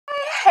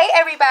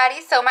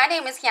everybody, so my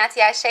name is Keontae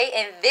Ashe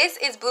and this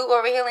is Blue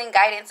Aura Healing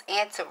Guidance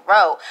and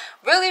Tarot.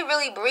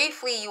 Really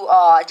briefly, you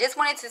all, just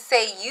wanted to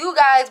say you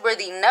guys were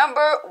the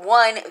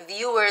 #1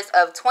 viewers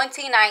of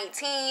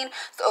 2019.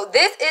 So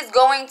this is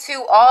going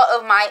to all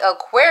of my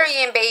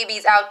Aquarian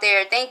babies out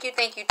there. Thank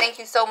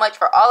you so much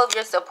for all of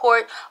your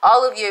support,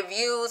 all of your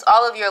views,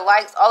 all of your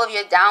likes, all of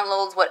your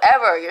downloads,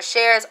 whatever, your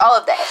shares, all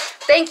of that.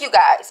 Thank you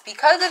guys.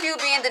 Because of you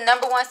being the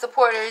 #1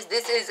 supporters,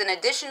 this is an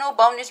additional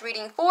bonus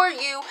reading for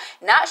you.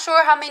 Not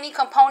sure how many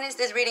components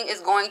this reading is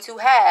going to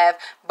have,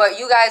 but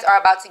you guys are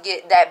about to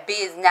get that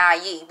biz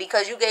naive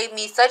because you gave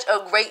me such a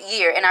great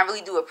year and I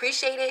really do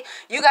appreciate it.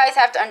 You guys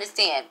have to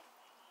understand,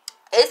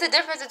 it's the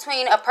difference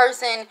between a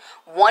person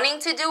wanting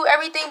to do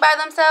everything by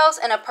themselves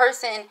and a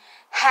person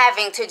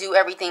having to do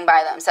everything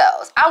by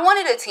themselves. I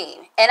wanted a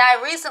team and I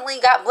recently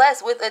got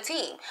blessed with a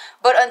team,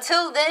 but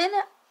until then,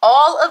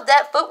 all of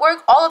that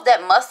footwork, all of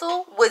that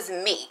muscle was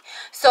me.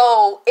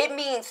 So it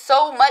means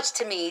so much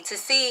to me to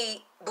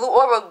see Blue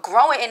Aura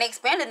growing and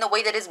expanding the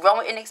way that it's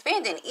growing and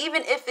expanding.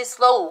 Even if it's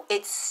slow,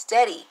 it's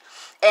steady.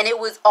 And it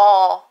was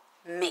all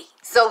me.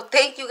 So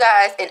thank you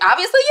guys. And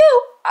obviously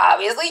you.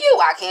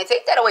 I can't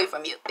take that away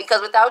from you.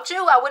 Because without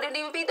you, I wouldn't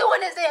even be doing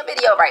this damn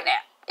video right now.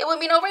 It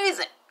wouldn't be no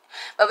reason.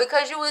 But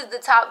because you was the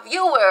top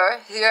viewer,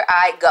 here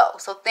I go.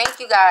 So thank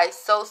you guys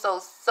so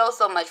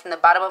much from the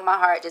bottom of my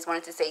heart. Just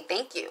wanted to say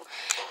thank you.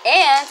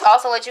 And to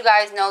also let you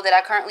guys know that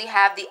I currently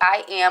have the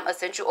I Am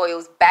essential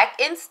oils back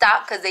in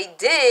stock because they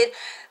did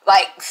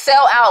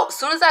sell out. As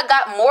soon as I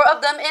got more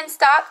of them in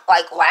stock,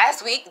 like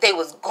last week, they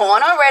was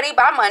gone already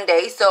by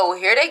Monday. So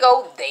here they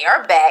go. They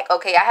are back.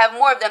 Okay, I have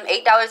more of them,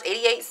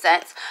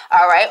 $8.88.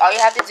 All right, all you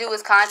have to do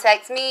is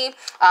contact me.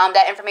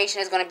 That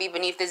information is going to be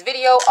beneath this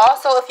video.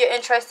 Also, if you're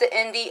interested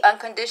in the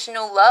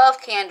unconditional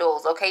love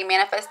candles, okay,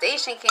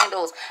 manifestation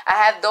candles, I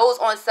have those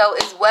on sale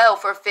as well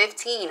for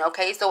 $15.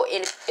 Okay, so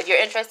if you're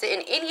interested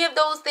in any of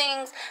those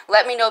things,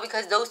 let me know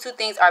because those two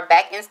things are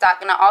back in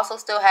stock. And I also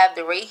still have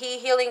the Reiki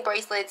healing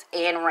bracelets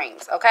and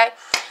rings. Okay,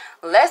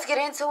 let's get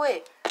into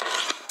it.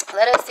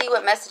 Let us see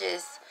what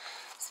messages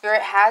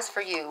Spirit has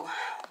for you.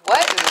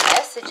 What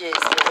messages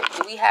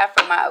do we have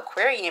for my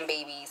Aquarian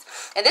babies?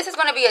 And this is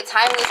going to be a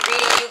timeless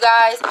reading, you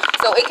guys,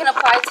 so it can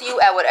apply to you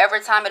at whatever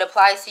time it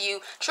applies to you.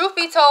 Truth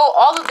be told,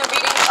 all of the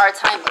readings are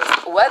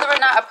timeless, whether or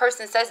not a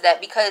person says that,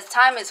 because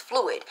time is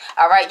fluid.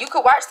 All right, you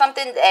could watch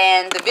something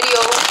and the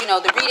video,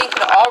 the reading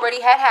could have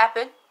already had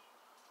happened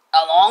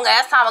a long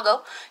ass time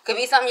ago. Could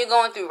be something you're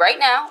going through right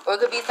now, or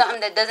it could be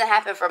something that doesn't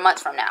happen for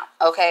months from now.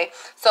 Okay,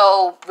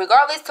 so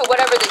regardless to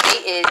whatever the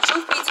date is,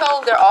 truth be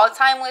told, they're all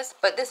timeless,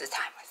 but this is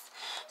timeless.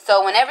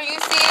 So whenever you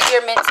see it,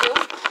 you're meant to.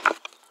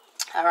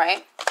 All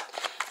right,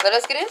 let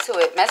us get into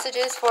it.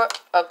 Messages for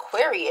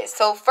Aquarius.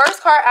 So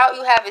first card out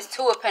you have is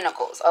Two of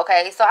Pentacles.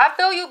 Okay, so I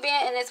feel you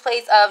being in this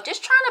place of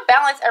just trying to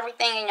balance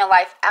everything in your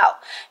life out.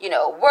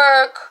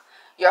 Work,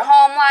 your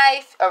home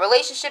life, a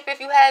relationship if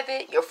you have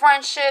it, your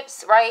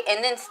friendships, right?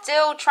 And then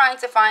still trying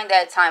to find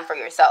that time for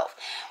yourself.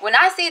 When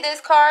I see this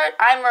card,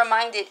 I'm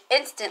reminded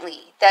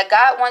instantly that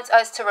God wants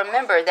us to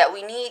remember that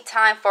we need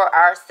time for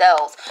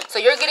ourselves. So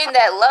you're getting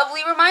that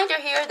lovely reminder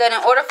here that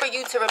in order for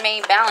you to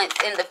remain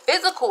balanced in the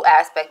physical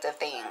aspect of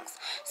things,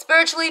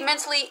 spiritually,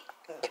 mentally,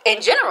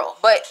 in general,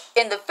 but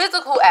in the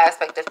physical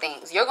aspect of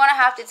things, you're going to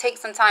have to take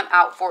some time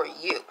out for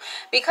you.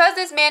 Because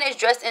this man is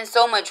dressed in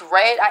so much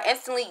red, I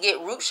instantly get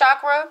root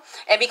chakra,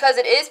 and because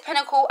it is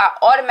pentacle, I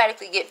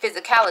automatically get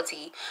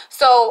physicality.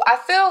 So I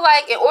feel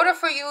like in order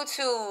for you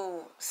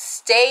to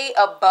stay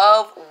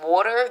above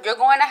water, you're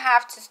going to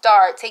have to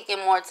start taking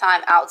more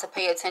time out to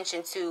pay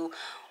attention to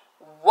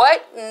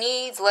what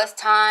needs less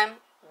time,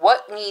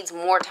 what needs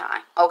more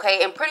time,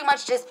 okay, and pretty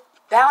much just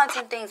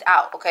balancing things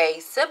out, okay,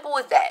 simple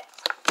as that.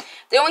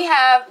 Then we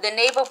have the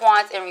Knave of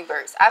Wands in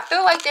reverse. I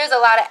feel like there's a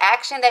lot of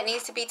action that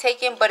needs to be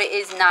taken, but it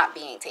is not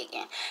being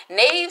taken.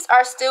 Knaves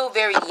are still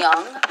very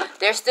young.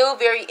 They're still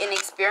very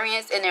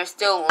inexperienced, and they're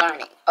still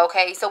learning.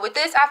 Okay, so with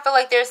this, I feel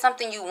like there's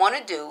something you want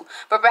to do,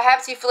 but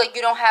perhaps you feel like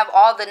you don't have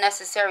all the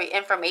necessary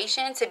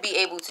information to be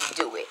able to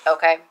do it.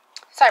 Okay,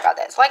 sorry about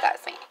that. So like I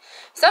was saying,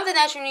 something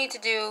that you need to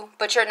do,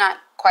 but you're not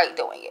quite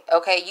doing it.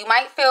 Okay, you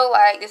might feel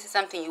like this is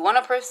something you want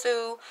to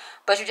pursue,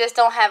 but you just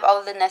don't have all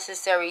of the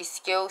necessary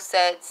skill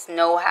sets,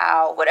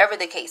 know-how, whatever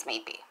the case may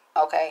be.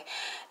 Okay,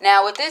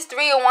 now with this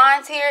Three of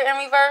Wands here in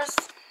reverse,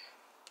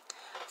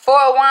 Four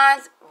of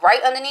Wands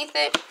right underneath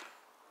it,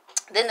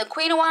 then the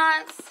Queen of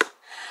Wands,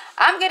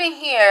 I'm getting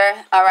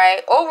here, all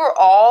right,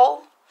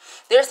 overall,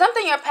 there's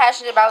something you're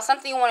passionate about,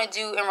 something you want to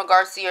do in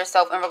regards to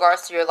yourself, in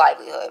regards to your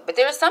livelihood. But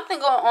there's something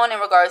going on in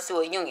regards to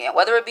a union,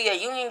 whether it be a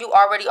union you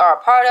already are a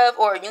part of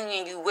or a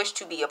union you wish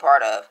to be a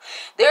part of.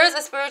 There is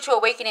a spiritual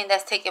awakening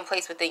that's taking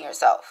place within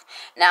yourself.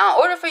 Now,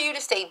 in order for you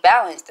to stay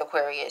balanced,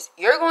 Aquarius,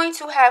 you're going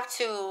to have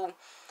to,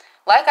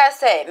 like I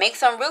said, make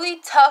some really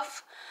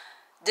tough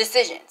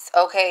decisions,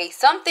 okay?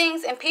 Some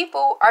things and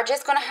people are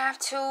just going to have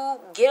to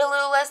get a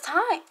little less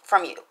time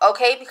from you,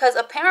 okay? Because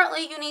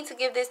apparently you need to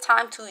give this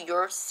time to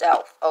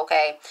yourself,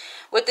 okay?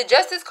 With the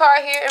Justice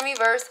card here in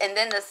reverse and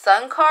then the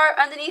Sun card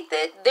underneath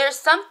it, there's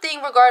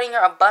something regarding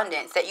your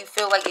abundance that you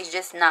feel like is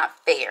just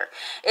not fair.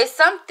 It's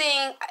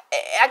something,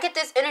 I get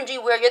this energy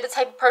where you're the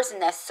type of person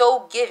that's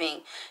so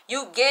giving.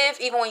 You give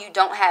even when you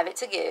don't have it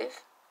to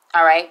give,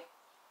 all right?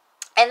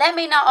 And that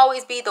may not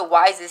always be the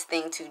wisest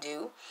thing to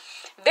do.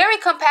 Very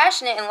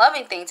compassionate and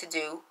loving thing to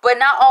do, but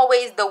not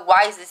always the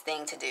wisest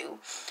thing to do.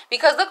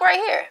 Because look right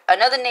here,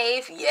 another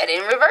knave yet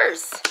in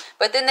reverse.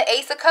 But then the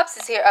Ace of Cups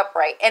is here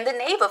upright and the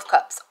Knave of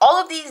Cups.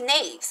 All of these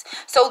knaves.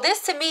 So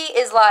this to me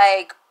is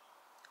like,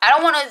 I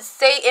don't want to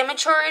say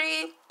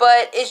immaturity,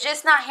 but it's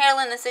just not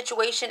handling the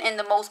situation in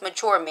the most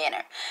mature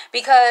manner.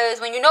 Because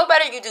when you know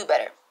better, you do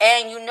better.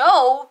 And you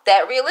know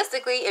that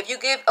realistically, if you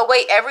give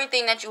away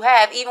everything that you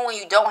have, even when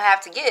you don't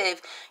have to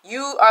give,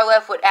 you are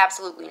left with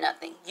absolutely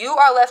nothing. You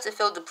are left to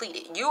feel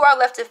depleted. You are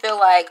left to feel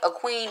like a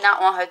queen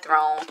not on her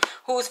throne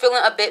who's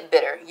feeling a bit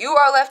bitter. You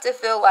are left to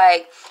feel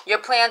like your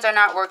plans are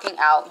not working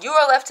out. You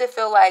are left to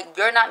feel like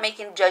you're not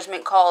making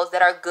judgment calls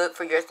that are good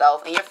for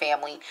yourself and your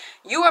family.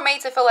 You are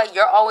made to feel like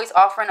you're always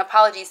offering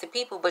apologies to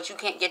people, but you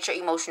can't get your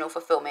emotional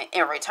fulfillment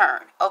in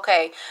return,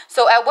 okay?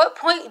 So at what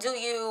point do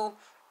you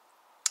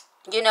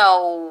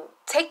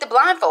take the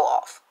blindfold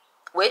off?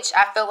 Which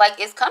I feel like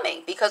is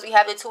coming because we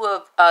have the Two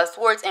of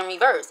Swords in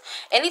reverse.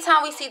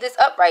 Anytime we see this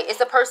upright,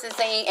 it's a person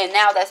saying, and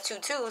now that's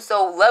 2-2,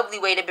 so lovely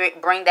way to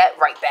bring that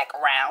right back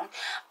around.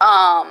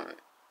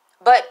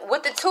 But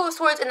with the Two of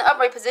Swords in the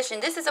upright position,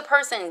 this is a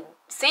person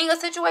seeing a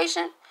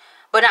situation,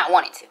 but not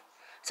wanting to.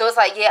 So it's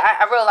like, yeah,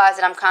 I realize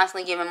that I'm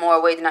constantly giving more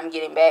away than I'm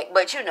getting back.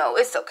 But,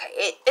 it's okay.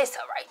 It's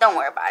all right. Don't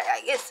worry about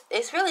it. Like,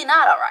 it's really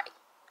not all right.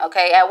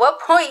 Okay? At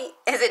what point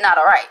is it not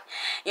all right?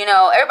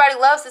 Everybody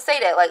loves to say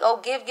that. Like, oh,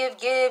 give.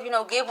 Give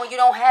when you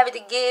don't have it to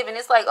give. And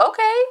it's like,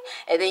 okay.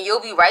 And then you'll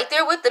be right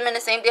there with them in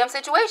the same damn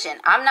situation.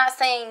 I'm not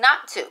saying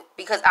not to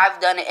because I've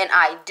done it and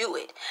I do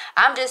it.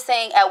 I'm just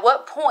saying at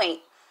what point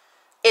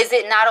is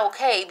it not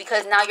okay?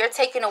 Because now you're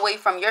taking away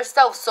from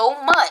yourself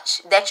so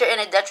much that you're in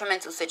a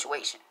detrimental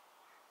situation.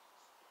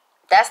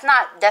 That's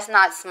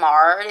not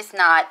smart. It's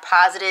not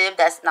positive.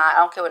 I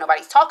don't care what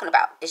nobody's talking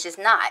about. It's just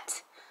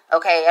not.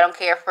 Okay, I don't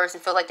care if a person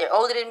feels like they're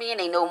older than me and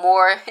they know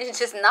more. It's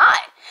just not.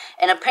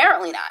 And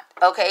apparently not.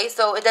 Okay,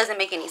 so it doesn't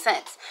make any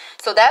sense.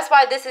 So that's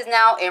why this is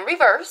now in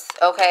reverse.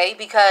 Okay,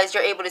 because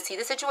you're able to see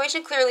the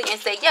situation clearly and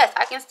say, yes,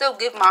 I can still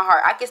give my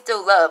heart. I can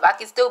still love. I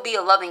can still be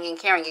a loving and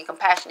caring and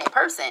compassionate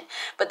person.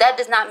 But that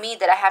does not mean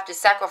that I have to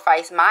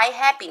sacrifice my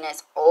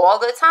happiness all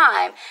the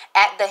time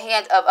at the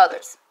hands of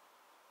others.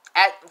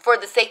 For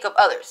the sake of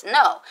others.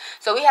 No.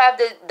 So we have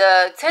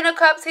the Ten of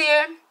Cups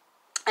here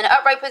in an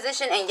upright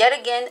position, and yet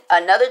again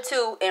another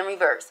 2 in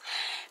reverse.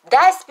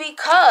 That's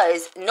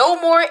because no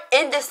more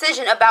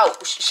indecision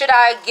about should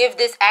I give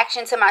this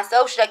action to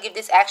myself? Should I give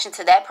this action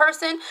to that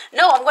person?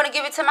 No, I'm going to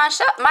give it to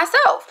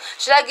myself.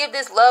 Should I give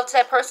this love to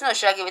that person or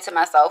should I give it to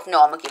myself?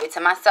 No, I'm going to give it to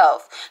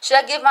myself. Should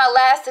I give my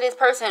last to this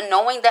person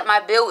knowing that my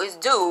bill is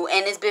due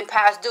and it's been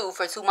past due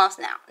for 2 months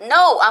now?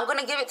 No, I'm going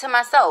to give it to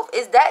myself.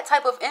 It's that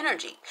type of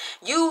energy.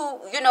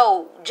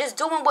 Just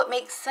doing what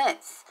makes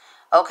sense.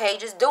 Okay,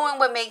 just doing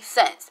what makes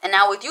sense. And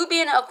now with you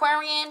being an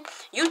Aquarian,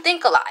 you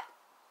think a lot.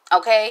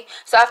 Okay,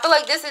 so I feel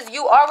like this is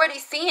you already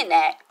seeing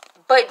that,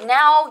 but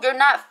now you're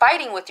not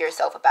fighting with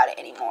yourself about it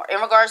anymore. In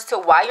regards to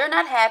why you're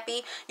not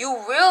happy,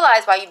 you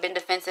realize why you've been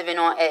defensive and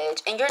on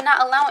edge, and you're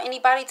not allowing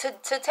anybody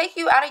to take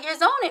you out of your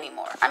zone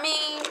anymore. I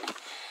mean,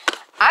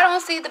 I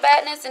don't see the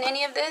badness in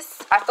any of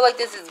this. I feel like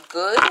this is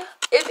good,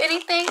 if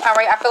anything. All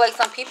right, I feel like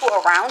some people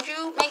around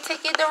you may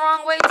take it the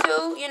wrong way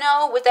too,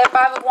 with that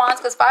Five of Wands,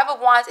 because Five of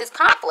Wands is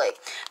conflict.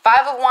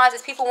 Five of Wands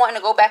is people wanting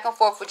to go back and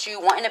forth with you,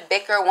 wanting to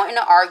bicker, wanting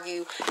to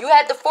argue. You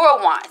had the Four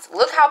of Wands.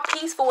 Look how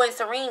peaceful and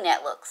serene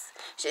that looks.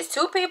 It's just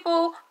two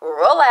people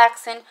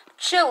relaxing,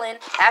 chilling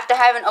after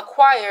having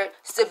acquired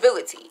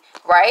stability,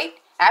 right?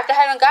 After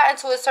having gotten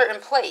to a certain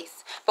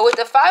place. But with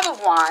the Five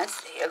of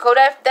Wands, here go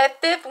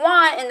that fifth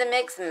wand in the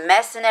mix,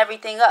 messing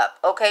everything up.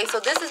 Okay, so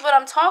this is what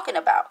I'm talking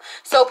about.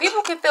 So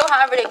people can feel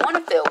however they want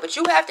to feel, but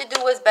you have to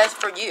do what's best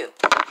for you.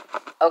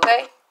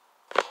 Okay?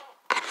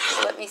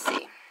 So let me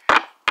see.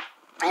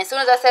 And as soon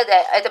as I said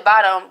that at the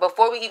bottom,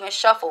 before we even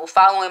shuffle,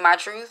 following my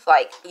truth,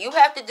 like, you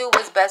have to do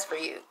what's best for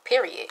you.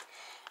 Period.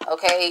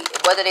 Okay?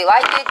 Whether they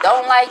like it,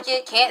 don't like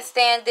it, can't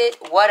stand it,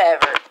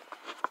 whatever.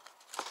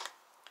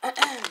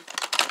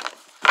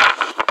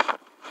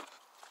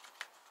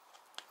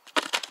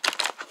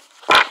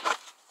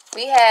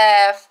 We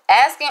have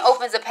asking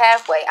opens a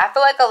pathway. I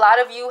feel like a lot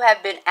of you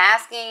have been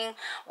asking,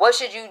 what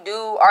should you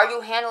do? Are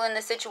you handling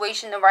the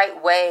situation the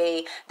right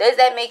way? Does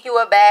that make you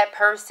a bad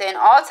person?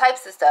 All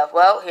types of stuff.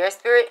 Well, here's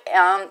Spirit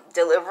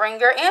delivering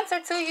your answer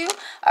to you.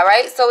 All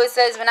right. So it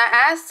says, when I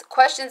ask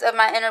questions of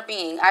my inner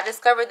being, I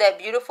discovered that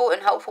beautiful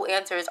and helpful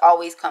answers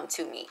always come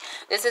to me.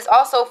 This is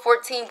also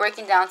 14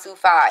 breaking down to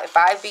 5.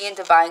 5 being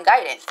divine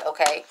guidance.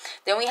 Okay.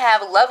 Then we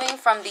have loving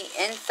from the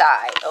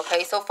inside.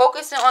 Okay. So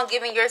focusing on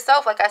giving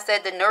yourself, like I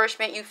said, the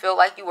nourishment you feel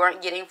like you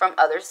weren't getting from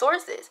other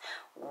sources.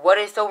 What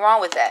is so wrong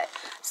with that?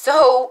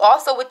 So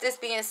also with this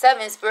being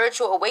 7,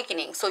 spiritual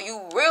awakening. So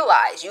you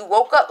realize, you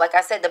woke up, like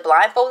I said, the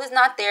blindfold is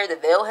not there, the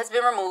veil has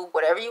been removed,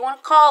 whatever you want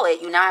to call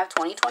it. You now have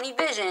 2020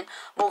 vision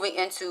moving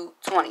into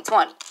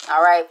 2020.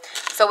 All right.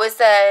 So it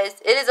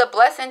says, it is a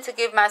blessing to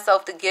give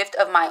myself the gift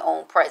of my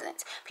own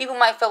presence. People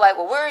might feel like,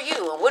 well, where are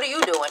you? And what are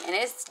you doing? And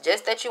it's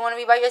just that you want to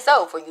be by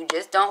yourself, or you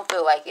just don't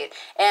feel like it.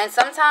 And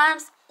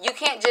sometimes you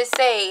can't just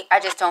say, I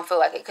just don't feel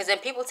like it, because then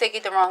people take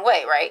it the wrong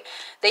way, right?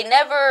 They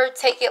never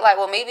take it like,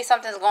 well, maybe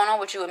something's going on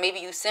with you, and maybe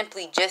you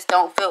simply just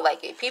don't feel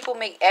like it. People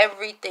make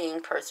everything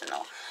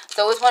personal.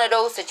 So it's one of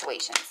those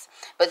situations.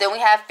 But then we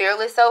have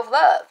fearless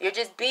self-love. You're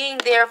just being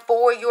there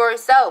for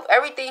yourself.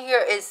 Everything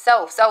here is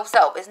self.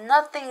 There's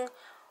nothing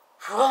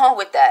wrong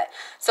with that.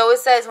 So it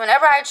says,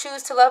 whenever I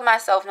choose to love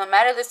myself, no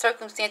matter the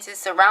circumstances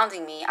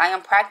surrounding me, I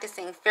am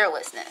practicing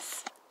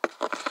fearlessness.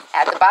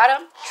 At the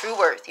bottom, true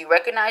worth. You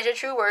recognize your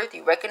true worth.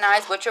 You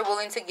recognize what you're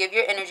willing to give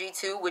your energy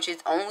to, which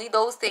is only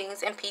those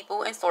things and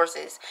people and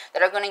sources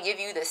that are going to give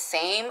you the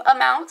same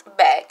amount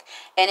back.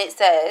 And it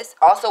says,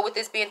 also with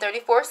this being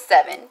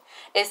 34/7,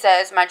 it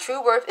says, my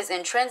true worth is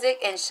intrinsic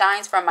and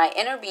shines from my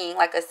inner being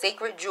like a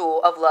sacred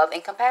jewel of love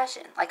and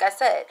compassion. Like I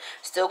said,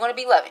 still going to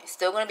be loving,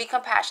 still going to be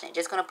compassionate,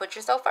 just going to put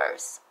yourself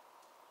first.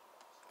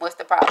 What's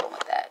the problem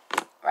with that,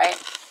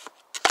 right?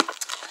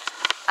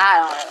 I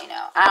don't really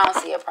know. I don't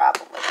see a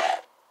problem with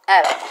that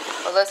at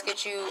all. But let's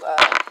get you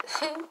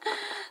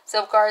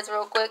some cards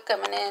real quick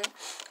coming in.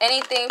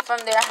 Anything from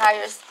their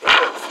higher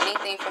spirits.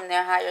 Anything from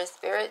their higher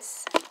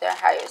spirits. Their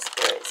higher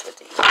spirits. What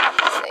do you have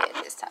to say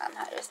at this time?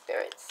 Higher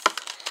spirits.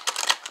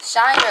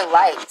 Shine your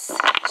lights.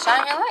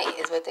 Shine your light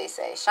is what they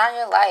say. Shine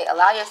your light.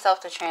 Allow yourself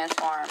to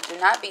transform. Do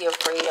not be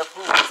afraid of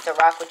who wants to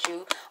rock with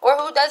you or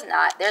who does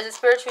not. There's a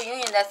spiritual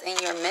union that's in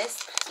your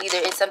midst. Either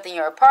it's something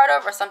you're a part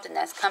of or something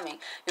that's coming.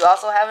 You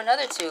also have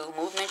another 2,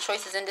 movement,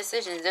 choices, and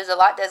decisions. There's a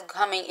lot that's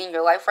coming in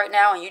your life right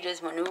now, and you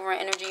just maneuvering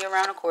energy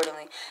around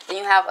accordingly. Then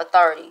you have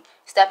authority.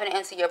 Stepping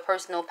into your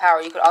personal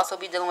power. You could also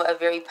be dealing with a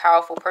very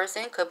powerful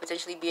person. Could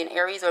potentially be an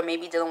Aries, or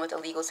maybe dealing with a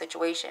legal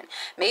situation.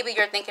 Maybe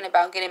you're thinking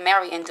about getting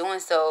married and doing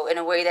so in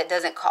a way that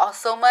doesn't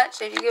cost so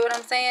much, if you get what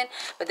I'm saying.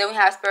 But then we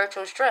have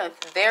spiritual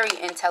strength. Very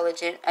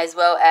intelligent, as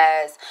well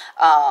as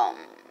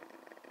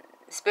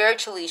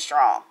spiritually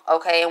strong.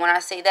 Okay, and when I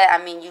say that,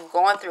 I mean you've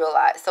gone through a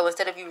lot. So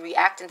instead of you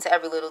reacting to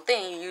every little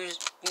thing, you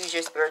use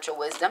your spiritual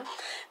wisdom.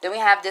 Then we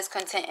have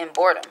discontent and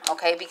boredom.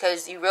 Okay,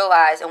 because you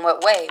realize in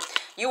what way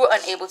you were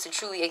unable to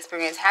truly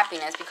experience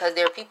happiness, because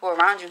there are people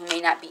around you who may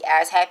not be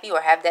as happy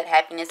or have that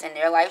happiness in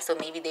their life. So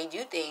maybe they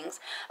do things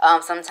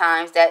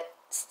sometimes that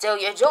steal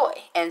your joy,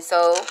 and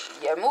so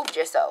you removed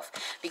yourself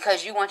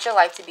because you want your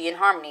life to be in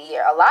harmony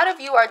here. A lot of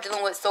you are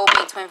dealing with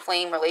soulmate, twin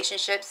flame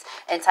relationships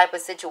and type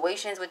of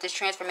situations with this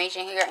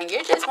transformation here, and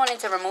you're just wanting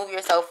to remove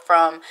yourself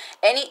from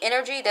any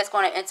energy that's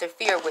going to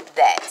interfere with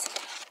that.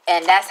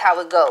 And that's how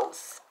it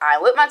goes.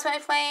 I'm with my twin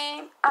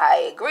flame.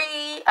 I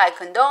agree. I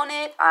condone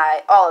it.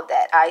 All of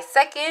that. I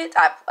second.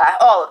 I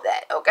all of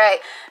that. Okay,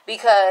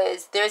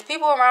 because there's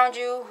people around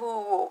you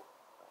who,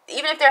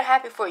 even if they're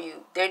happy for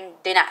you, they're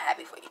not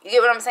happy for you. You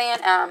get what I'm saying?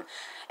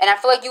 And I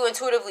feel like you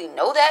intuitively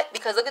know that,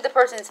 because look at the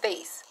person's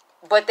face.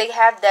 But they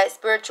have that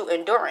spiritual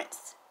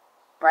endurance,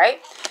 right?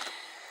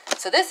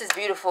 So this is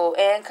beautiful.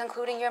 And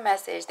concluding your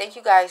message, thank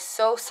you guys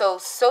so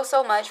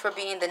much for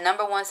being the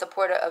 #1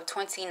 supporter of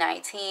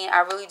 2019.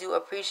 I really do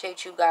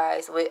appreciate you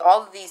guys. With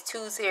all of these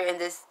 2s here and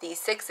these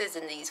 6s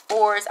and these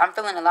 4s, I'm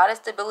feeling a lot of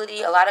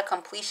stability, a lot of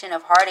completion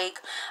of heartache,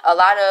 a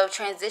lot of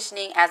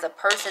transitioning as a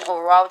person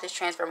overall with this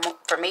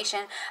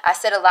transformation. I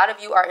said a lot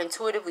of you are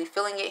intuitively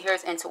feeling it.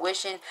 Here's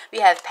intuition. We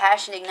have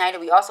passion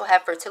ignited. We also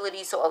have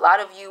fertility. So a lot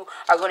of you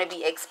are going to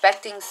be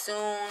expecting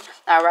soon,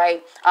 all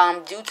right,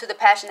 due to the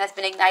passion that's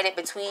been ignited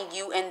between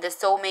you and the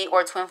soulmate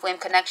or twin flame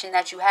connection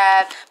that you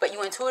have. But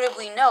you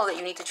intuitively know that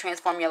you need to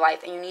transform your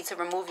life, and you need to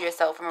remove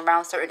yourself from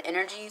around certain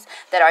energies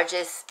that are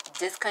just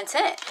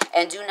discontent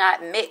and do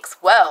not mix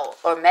well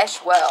or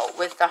mesh well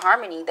with the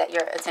harmony that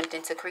you're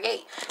attempting to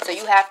create. So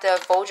you have to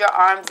fold your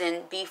arms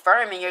and be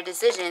firm in your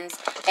decisions,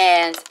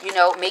 and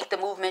make the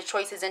movement,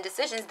 choices, and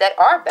decisions that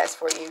are best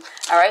for you.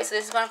 All right, so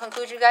this is going to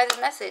conclude you guys'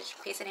 message.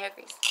 Peace and hair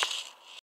grease.